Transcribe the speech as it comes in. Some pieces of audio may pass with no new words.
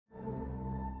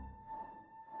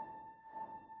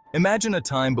Imagine a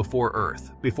time before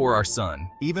Earth, before our Sun,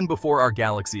 even before our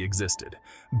galaxy existed.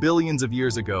 Billions of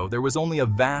years ago, there was only a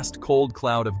vast cold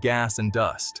cloud of gas and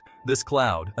dust. This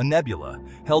cloud, a nebula,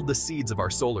 held the seeds of our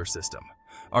solar system.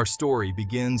 Our story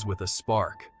begins with a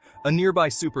spark. A nearby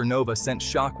supernova sent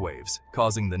shockwaves,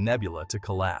 causing the nebula to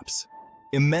collapse.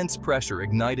 Immense pressure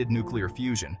ignited nuclear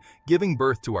fusion, giving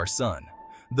birth to our Sun.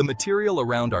 The material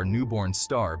around our newborn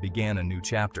star began a new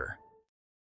chapter.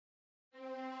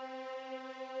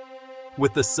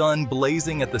 With the Sun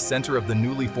blazing at the center of the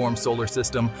newly formed solar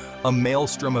system, a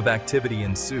maelstrom of activity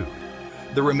ensued.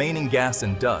 The remaining gas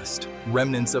and dust,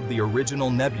 remnants of the original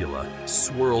nebula,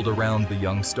 swirled around the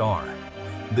young star.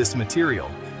 This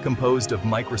material, composed of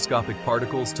microscopic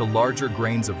particles to larger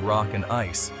grains of rock and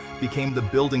ice, became the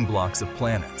building blocks of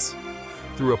planets.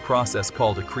 Through a process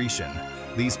called accretion,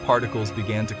 these particles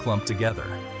began to clump together.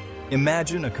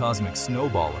 Imagine a cosmic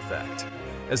snowball effect.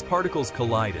 As particles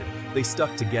collided, they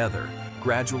stuck together,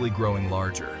 gradually growing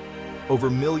larger. Over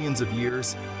millions of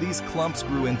years, these clumps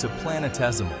grew into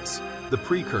planetesimals, the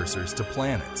precursors to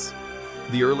planets.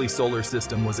 The early solar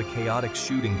system was a chaotic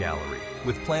shooting gallery,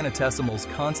 with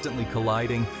planetesimals constantly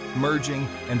colliding, merging,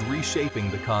 and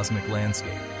reshaping the cosmic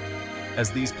landscape.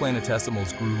 As these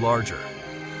planetesimals grew larger,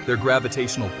 their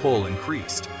gravitational pull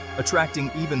increased, attracting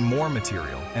even more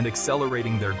material and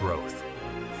accelerating their growth.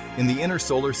 In the inner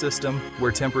solar system,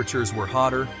 where temperatures were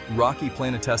hotter, rocky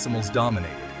planetesimals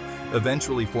dominated,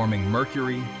 eventually forming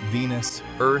Mercury, Venus,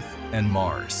 Earth, and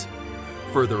Mars.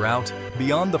 Further out,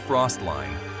 beyond the frost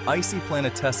line, icy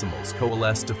planetesimals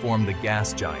coalesced to form the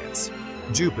gas giants: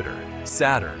 Jupiter,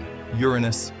 Saturn,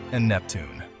 Uranus, and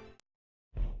Neptune.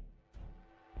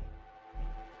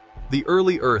 The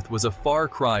early Earth was a far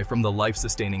cry from the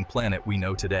life-sustaining planet we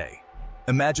know today.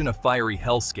 Imagine a fiery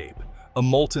hellscape, a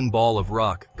molten ball of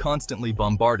rock constantly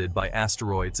bombarded by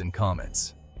asteroids and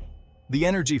comets. The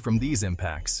energy from these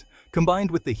impacts,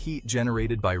 combined with the heat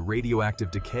generated by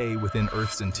radioactive decay within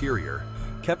Earth's interior,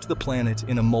 kept the planet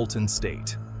in a molten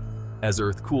state. As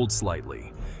Earth cooled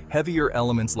slightly, heavier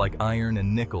elements like iron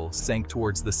and nickel sank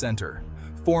towards the center,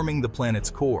 forming the planet's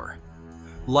core.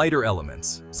 Lighter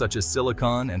elements, such as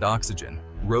silicon and oxygen,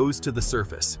 rose to the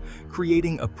surface,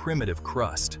 creating a primitive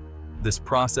crust. This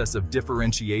process of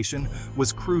differentiation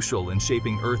was crucial in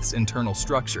shaping Earth's internal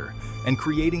structure and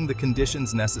creating the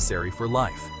conditions necessary for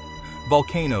life.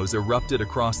 Volcanoes erupted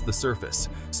across the surface,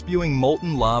 spewing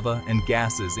molten lava and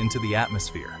gases into the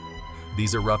atmosphere.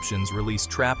 These eruptions released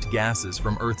trapped gases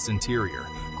from Earth's interior,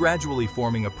 gradually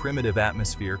forming a primitive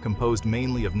atmosphere composed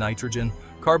mainly of nitrogen,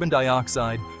 carbon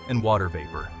dioxide, and water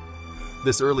vapor.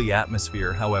 This early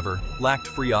atmosphere, however, lacked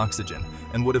free oxygen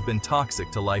and would have been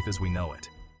toxic to life as we know it.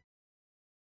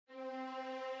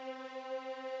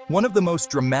 One of the most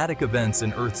dramatic events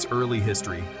in Earth's early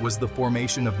history was the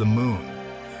formation of the Moon.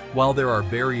 While there are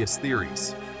various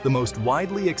theories, the most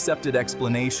widely accepted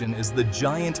explanation is the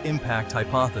giant impact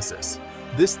hypothesis.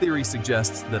 This theory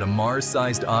suggests that a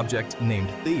Mars-sized object named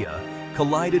Theia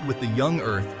collided with the young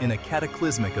Earth in a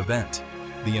cataclysmic event.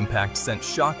 The impact sent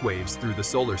shockwaves through the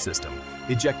solar system,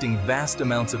 ejecting vast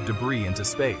amounts of debris into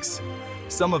space.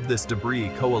 Some of this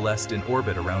debris coalesced in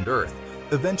orbit around Earth,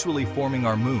 eventually forming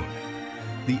our Moon.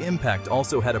 The impact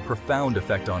also had a profound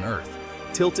effect on Earth,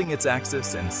 tilting its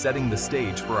axis and setting the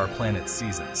stage for our planet's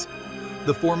seasons.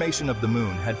 The formation of the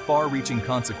Moon had far-reaching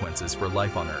consequences for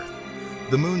life on Earth.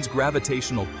 The Moon's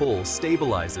gravitational pull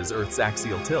stabilizes Earth's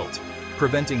axial tilt,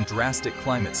 preventing drastic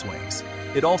climate swings.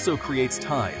 It also creates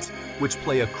tides, which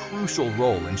play a crucial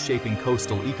role in shaping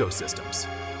coastal ecosystems.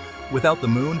 Without the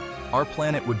Moon, our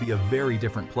planet would be a very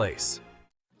different place.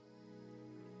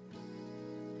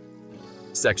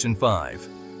 Section 5.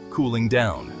 Cooling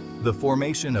down. The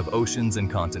formation of oceans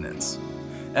and continents.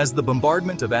 As the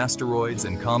bombardment of asteroids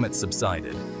and comets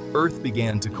subsided, Earth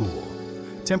began to cool.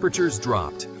 Temperatures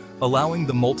dropped, allowing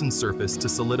the molten surface to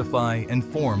solidify and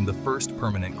form the first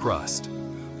permanent crust.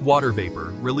 Water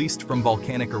vapor, released from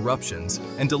volcanic eruptions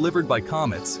and delivered by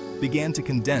comets, began to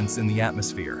condense in the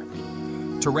atmosphere.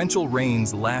 Torrential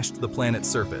rains lashed the planet's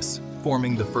surface,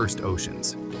 forming the first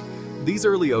oceans. These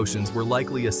early oceans were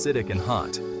likely acidic and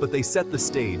hot, but they set the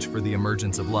stage for the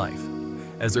emergence of life.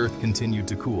 As Earth continued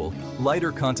to cool,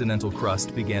 lighter continental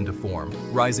crust began to form,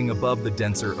 rising above the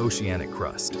denser oceanic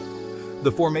crust.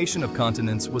 The formation of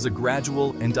continents was a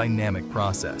gradual and dynamic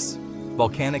process.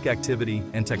 Volcanic activity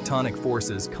and tectonic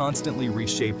forces constantly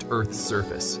reshaped Earth's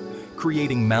surface,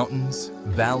 creating mountains,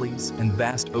 valleys, and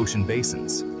vast ocean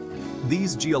basins.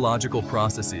 These geological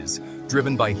processes,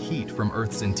 driven by heat from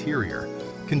Earth's interior,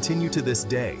 continue to this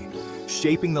day,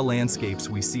 shaping the landscapes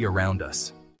we see around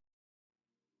us.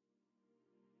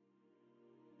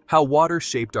 How water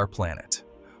shaped our planet.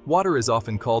 Water is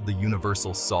often called the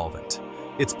universal solvent.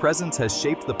 Its presence has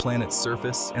shaped the planet's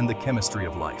surface and the chemistry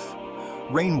of life.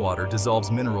 Rainwater dissolves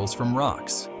minerals from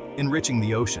rocks, enriching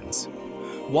the oceans.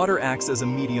 Water acts as a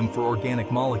medium for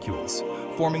organic molecules,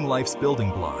 forming life's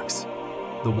building blocks.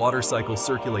 The water cycle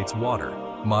circulates water,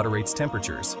 moderates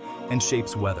temperatures, and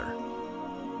shapes weather.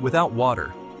 Without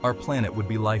water, our planet would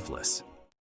be lifeless.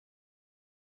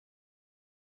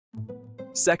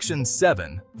 Section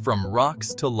 7. From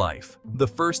Rocks to Life, the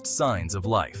First Signs of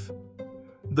Life.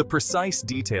 The precise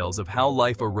details of how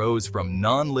life arose from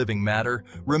non-living matter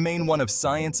remain one of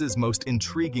science's most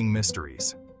intriguing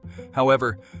mysteries.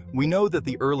 However, we know that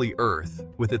the early Earth,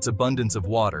 with its abundance of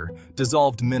water,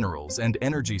 dissolved minerals, and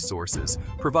energy sources,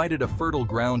 provided a fertile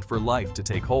ground for life to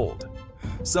take hold.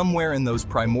 Somewhere in those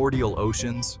primordial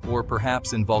oceans, or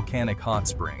perhaps in volcanic hot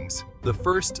springs, the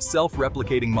first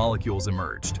self-replicating molecules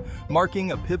emerged,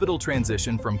 marking a pivotal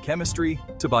transition from chemistry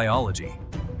to biology.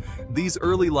 These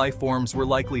early life forms were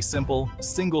likely simple,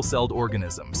 single-celled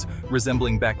organisms,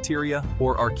 resembling bacteria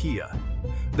or archaea.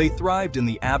 They thrived in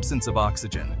the absence of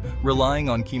oxygen, relying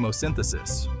on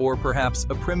chemosynthesis, or perhaps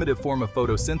a primitive form of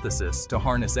photosynthesis to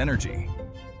harness energy.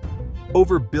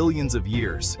 Over billions of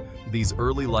years, these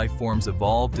early life forms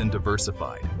evolved and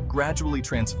diversified, gradually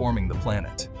transforming the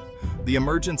planet. The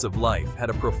emergence of life had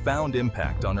a profound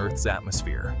impact on Earth's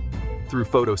atmosphere. Through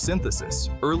photosynthesis,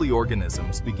 early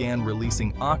organisms began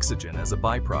releasing oxygen as a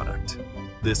byproduct.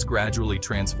 This gradually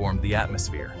transformed the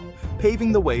atmosphere,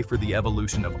 paving the way for the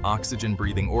evolution of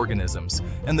oxygen-breathing organisms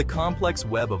and the complex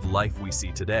web of life we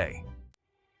see today.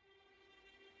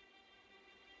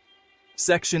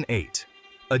 Section 8.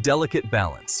 A Delicate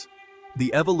Balance.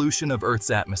 The Evolution of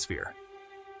Earth's Atmosphere.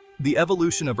 The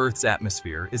evolution of Earth's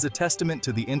atmosphere is a testament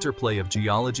to the interplay of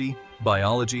geology,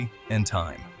 biology, and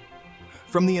time.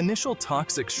 From the initial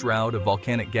toxic shroud of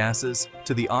volcanic gases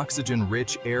to the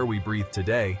oxygen-rich air we breathe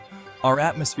today, our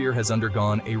atmosphere has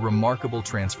undergone a remarkable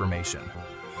transformation.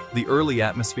 The early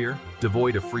atmosphere,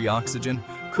 devoid of free oxygen,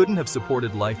 couldn't have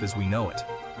supported life as we know it.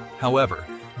 However,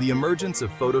 the emergence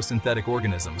of photosynthetic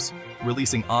organisms,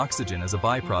 releasing oxygen as a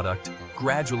byproduct,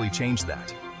 gradually changed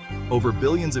that. Over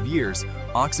billions of years,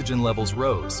 oxygen levels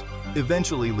rose,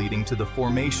 eventually leading to the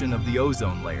formation of the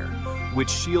ozone layer, which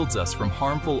shields us from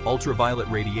harmful ultraviolet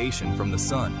radiation from the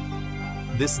sun.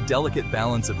 This delicate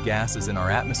balance of gases in our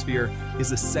atmosphere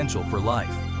is essential for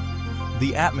life.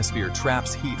 The atmosphere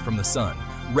traps heat from the sun,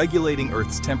 regulating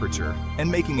Earth's temperature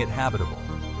and making it habitable.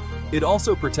 It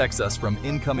also protects us from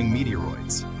incoming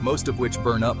meteoroids, most of which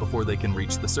burn up before they can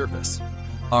reach the surface.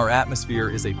 Our atmosphere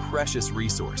is a precious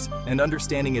resource, and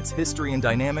understanding its history and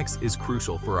dynamics is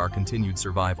crucial for our continued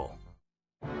survival.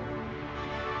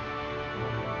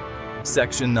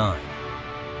 Section 9.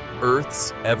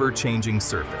 Earth's Ever-Changing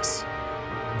Surface.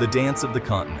 The Dance of the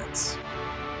Continents.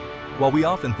 While we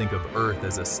often think of Earth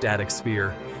as a static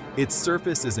sphere, its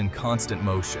surface is in constant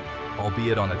motion,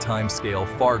 albeit on a timescale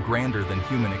far grander than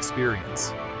human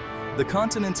experience. The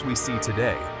continents we see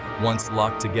today, once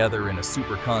locked together in a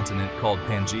supercontinent called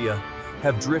Pangaea,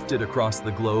 have drifted across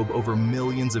the globe over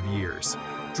millions of years,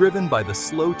 driven by the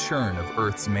slow churn of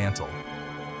Earth's mantle.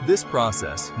 This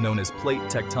process, known as plate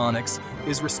tectonics,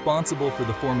 is responsible for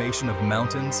the formation of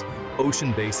mountains,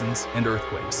 ocean basins, and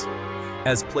earthquakes.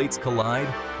 As plates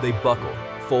collide, they buckle,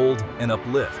 fold, and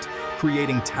uplift,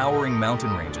 creating towering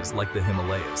mountain ranges like the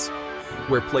Himalayas.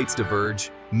 Where plates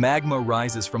diverge, magma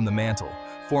rises from the mantle,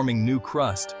 forming new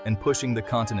crust and pushing the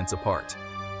continents apart.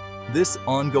 This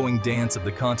ongoing dance of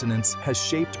the continents has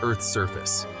shaped Earth's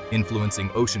surface, influencing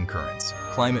ocean currents,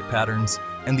 climate patterns,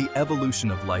 and the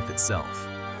evolution of life itself.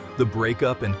 The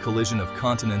breakup and collision of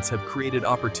continents have created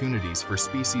opportunities for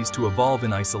species to evolve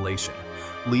in isolation,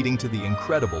 leading to the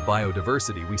incredible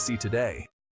biodiversity we see today.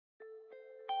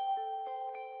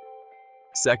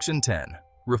 Section 10.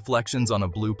 Reflections on a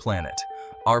Blue Planet.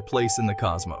 Our Place in the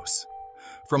Cosmos.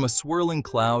 From a swirling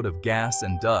cloud of gas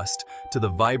and dust to the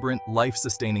vibrant,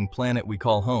 life-sustaining planet we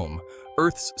call home,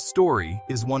 Earth's story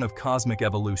is one of cosmic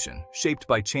evolution, shaped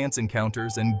by chance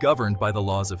encounters and governed by the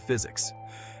laws of physics.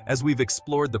 As we've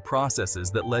explored the processes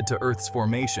that led to Earth's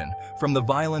formation, from the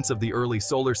violence of the early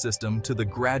solar system to the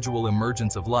gradual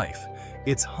emergence of life,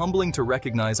 it's humbling to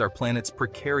recognize our planet's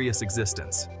precarious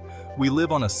existence. We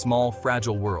live on a small,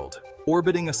 fragile world,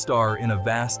 orbiting a star in a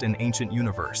vast and ancient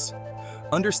universe.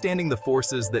 Understanding the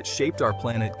forces that shaped our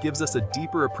planet gives us a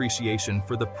deeper appreciation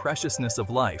for the preciousness of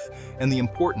life and the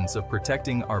importance of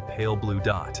protecting our pale blue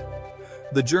dot.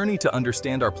 The journey to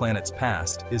understand our planet's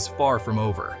past is far from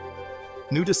over.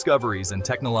 New discoveries and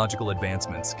technological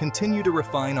advancements continue to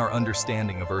refine our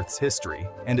understanding of Earth's history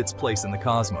and its place in the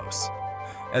cosmos.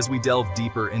 As we delve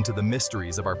deeper into the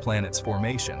mysteries of our planet's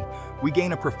formation, we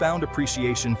gain a profound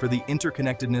appreciation for the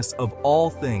interconnectedness of all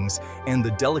things and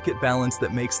the delicate balance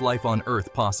that makes life on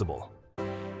Earth possible.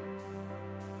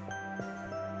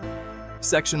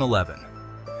 Section 11.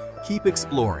 Keep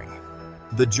exploring.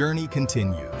 The journey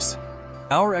continues.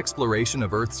 Our exploration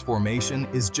of Earth's formation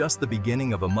is just the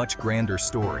beginning of a much grander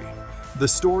story. The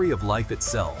story of life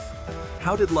itself.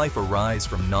 How did life arise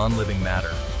from non-living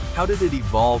matter? How did it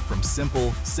evolve from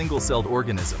simple, single-celled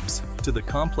organisms to the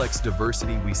complex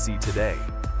diversity we see today?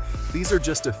 These are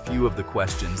just a few of the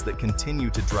questions that continue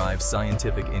to drive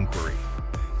scientific inquiry.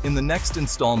 In the next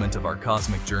installment of our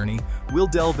cosmic journey, we'll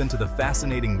delve into the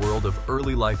fascinating world of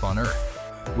early life on Earth.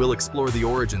 We'll explore the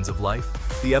origins of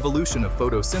life, the evolution of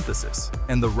photosynthesis,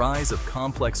 and the rise of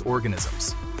complex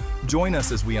organisms. Join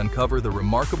us as we uncover the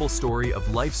remarkable story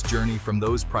of life's journey from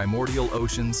those primordial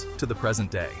oceans to the present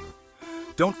day.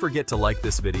 Don't forget to like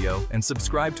this video and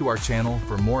subscribe to our channel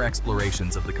for more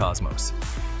explorations of the cosmos.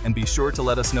 And be sure to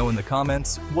let us know in the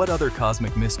comments what other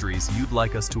cosmic mysteries you'd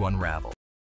like us to unravel.